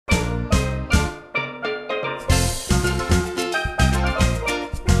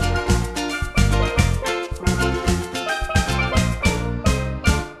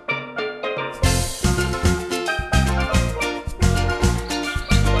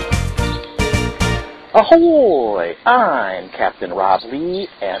Ahoy! I'm Captain Rob Lee,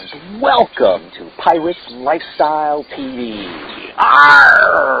 and welcome to Pirates Lifestyle TV.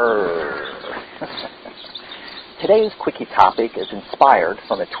 Arr! Today's Quickie topic is inspired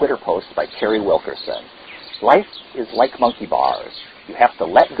from a Twitter post by Carrie Wilkerson. Life is like monkey bars. You have to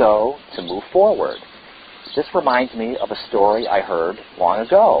let go to move forward. This reminds me of a story I heard long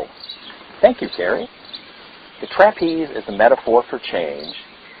ago. Thank you, Carrie. The trapeze is a metaphor for change,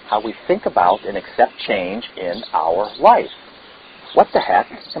 how we think about and accept change in our life. What the heck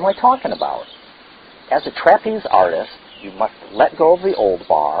am I talking about? As a trapeze artist, you must let go of the old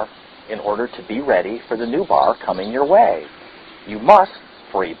bar in order to be ready for the new bar coming your way. You must,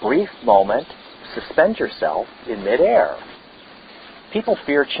 for a brief moment, suspend yourself in midair. People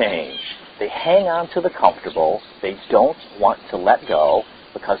fear change. They hang on to the comfortable. They don't want to let go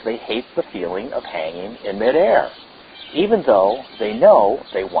because they hate the feeling of hanging in midair, even though they know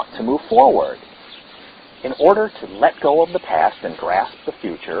they want to move forward. In order to let go of the past and grasp the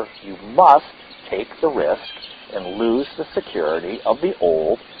future, you must take the risk and lose the security of the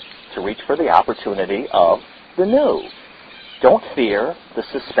old to reach for the opportunity of the new. Don't fear the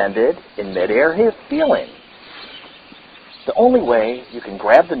suspended in midair feeling. The only way you can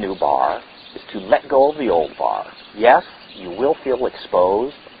grab the new bar is to let go of the old bar. Yes, you will feel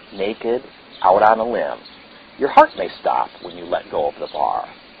exposed, naked, out on a limb. Your heart may stop when you let go of the bar.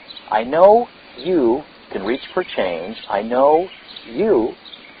 I know you can reach for change. I know you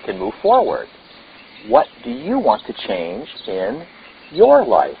can move forward. What do you want to change in your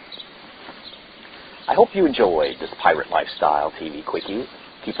life? I hope you enjoyed this Pirate Lifestyle TV Quickie.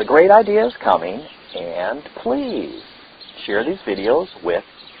 Keep the great ideas coming, and please share these videos with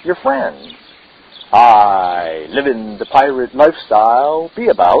your friends. I live in the pirate lifestyle, be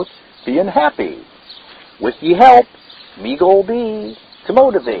about being happy. With ye help, me go be to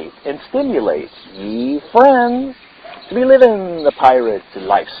motivate and stimulate ye friends to be living the pirate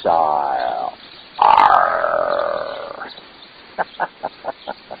lifestyle. Arr!